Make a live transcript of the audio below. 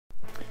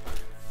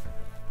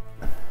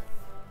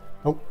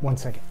Oh, 1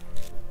 second.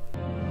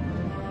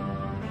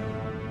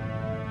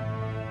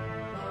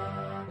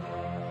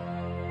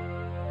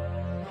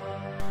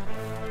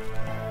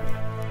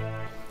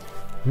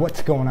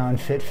 What's going on,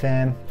 Fit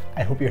Fam?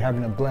 I hope you're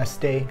having a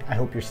blessed day. I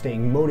hope you're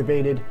staying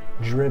motivated,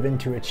 driven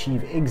to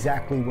achieve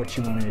exactly what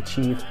you want to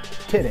achieve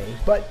today.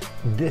 But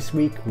this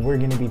week, we're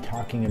going to be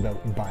talking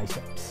about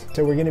biceps.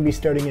 So we're going to be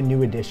starting a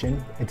new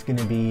edition. It's going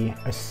to be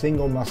a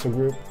single muscle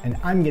group, and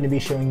I'm going to be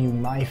showing you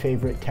my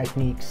favorite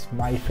techniques,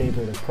 my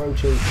favorite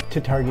approaches to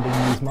targeting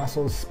these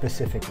muscles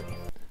specifically.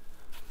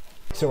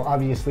 So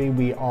obviously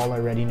we all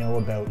already know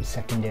about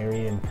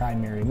secondary and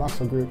primary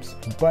muscle groups,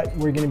 but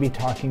we're going to be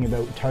talking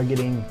about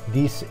targeting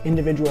these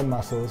individual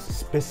muscles,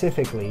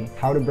 specifically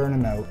how to burn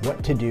them out,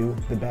 what to do,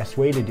 the best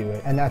way to do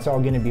it, and that's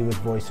all going to be with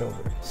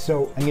voiceover.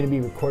 So I'm going to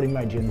be recording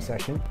my gym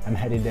session. I'm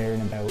headed there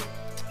in about,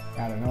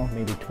 I don't know,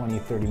 maybe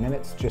 20-30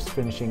 minutes, just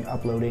finishing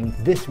uploading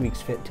this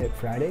week's Fit Tip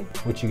Friday,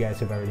 which you guys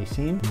have already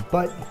seen.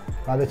 But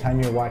by the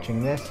time you're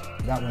watching this,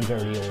 that one's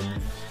already old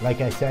news. Like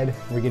I said,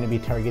 we're going to be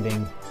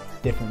targeting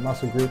different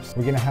muscle groups.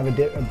 We're going to have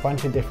a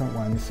bunch of different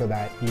ones so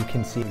that you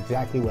can see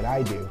exactly what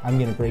I do. I'm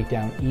going to break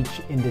down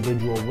each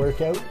individual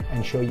workout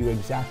and show you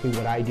exactly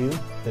what I do,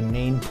 the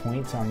main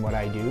points on what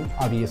I do.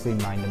 Obviously,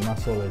 mind to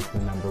muscle is the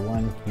number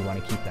one. You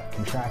want to keep that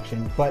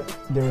contraction, but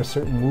there are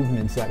certain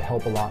movements that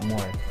help a lot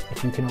more.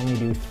 If you can only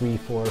do 3,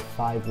 4,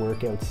 5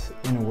 workouts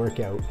in a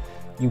workout,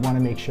 you want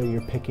to make sure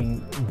you're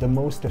picking the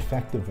most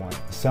effective one.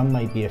 Some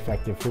might be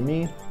effective for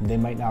me, they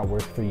might not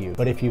work for you.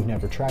 But if you've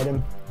never tried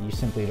them, you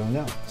simply don't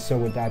know. So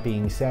with that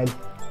being said,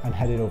 I'm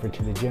headed over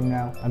to the gym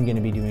now. I'm going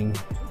to be doing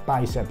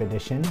bicep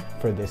edition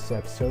for this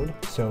episode.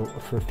 So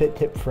for Fit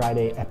Tip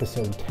Friday,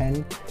 episode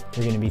 10,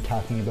 we're going to be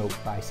talking about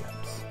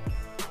biceps.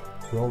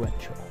 Roll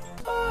intro.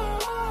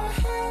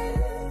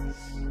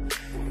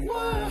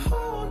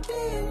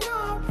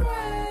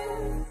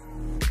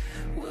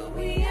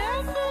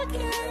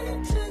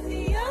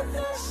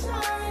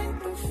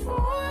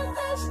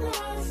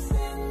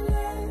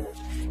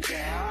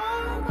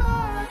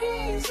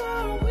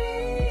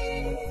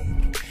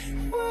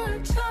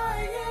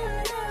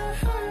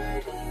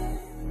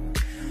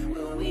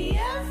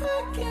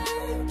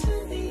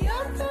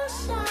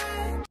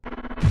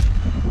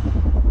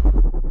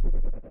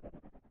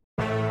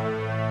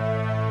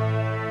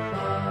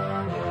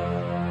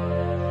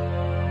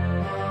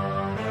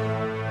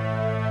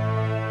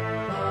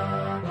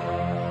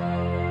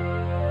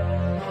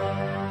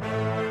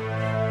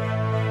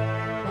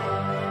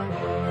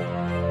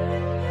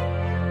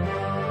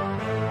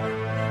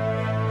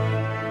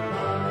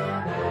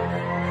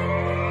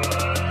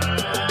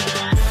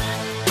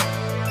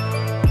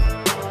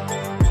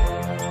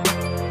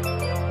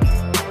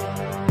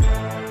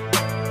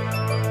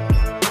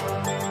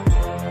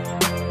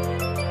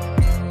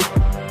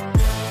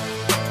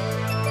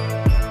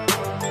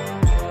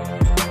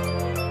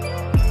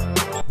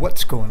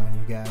 What's going on,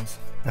 you guys?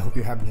 I hope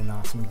you're having an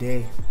awesome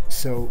day.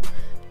 So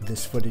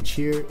this footage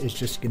here is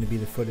just going to be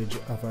the footage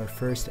of our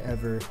first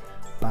ever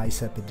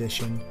bicep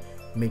edition.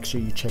 Make sure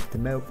you check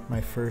them out.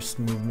 My first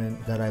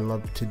movement that I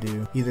love to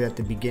do, either at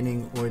the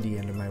beginning or the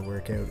end of my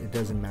workout, it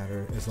doesn't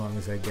matter as long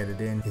as I get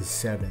it in, is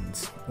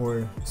 7s,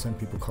 or some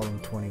people call them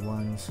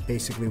 21s.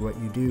 Basically what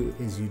you do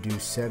is you do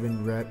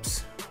 7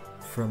 reps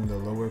from the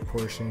lower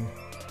portion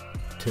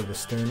to the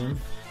sternum,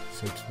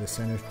 so to the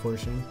center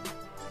portion,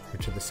 or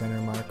to the center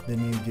mark.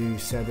 Then you do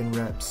 7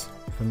 reps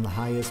from the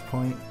highest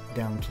point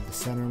down to the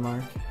center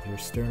mark, your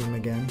sternum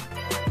again.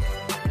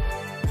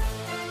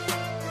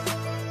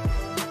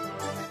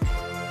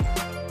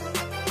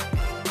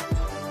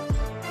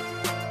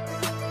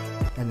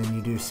 And then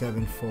you do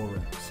 7 full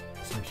reps.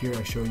 So here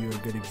I show you a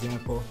good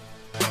example.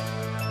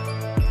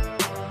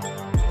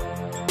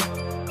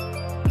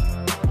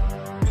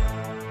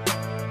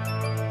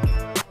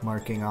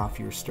 Marking off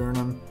your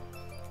sternum.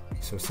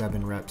 So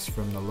 7 reps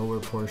from the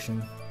lower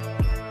portion.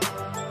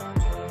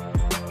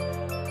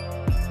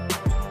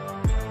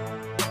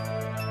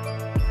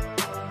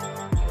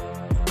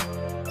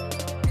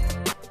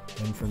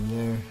 And from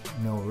there,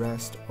 no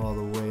rest, all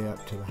the way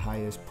up to the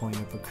highest point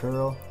of a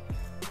curl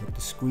with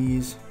the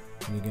squeeze.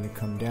 And you're going to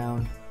come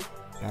down,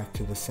 back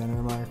to the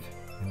center mark,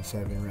 and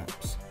 7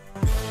 reps.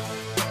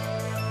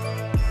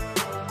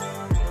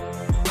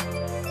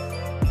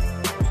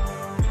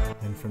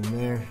 And from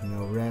there,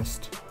 no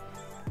rest.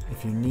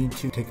 If you need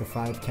to, take a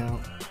 5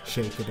 count,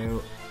 shake it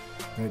out,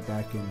 right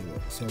back into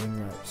it.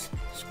 7 reps.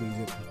 Squeeze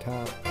it to the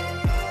top.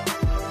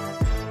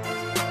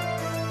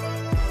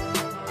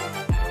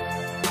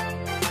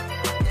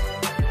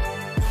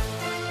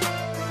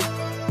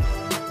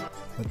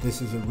 But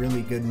this is a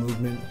really good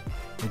movement.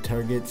 It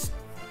targets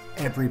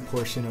every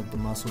portion of the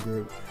muscle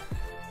group.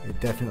 It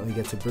definitely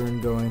gets a burn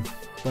going.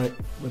 But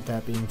with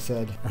that being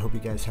said, I hope you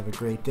guys have a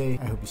great day.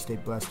 I hope you stay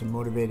blessed and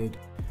motivated.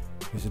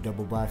 Here's a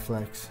double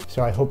biflex.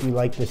 So I hope you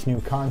like this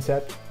new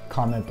concept.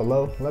 Comment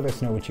below, let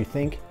us know what you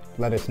think.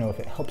 Let us know if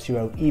it helps you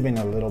out even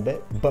a little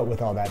bit. But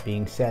with all that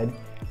being said,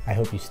 I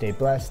hope you stay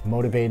blessed,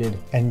 motivated,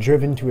 and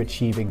driven to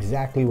achieve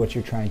exactly what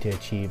you're trying to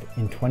achieve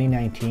in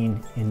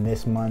 2019, in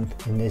this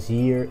month, in this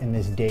year, in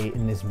this day,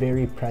 in this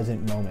very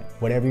present moment.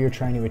 Whatever you're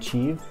trying to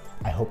achieve,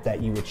 I hope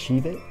that you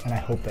achieve it, and I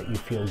hope that you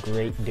feel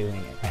great doing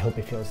it. I hope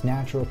it feels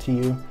natural to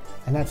you,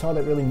 and that's all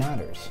that really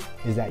matters,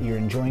 is that you're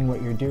enjoying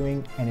what you're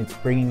doing and it's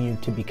bringing you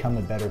to become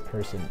a better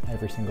person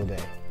every single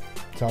day.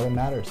 It's all that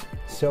matters.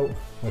 So,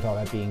 with all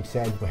that being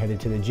said, we're headed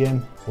to the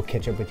gym. We'll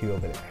catch up with you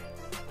over there.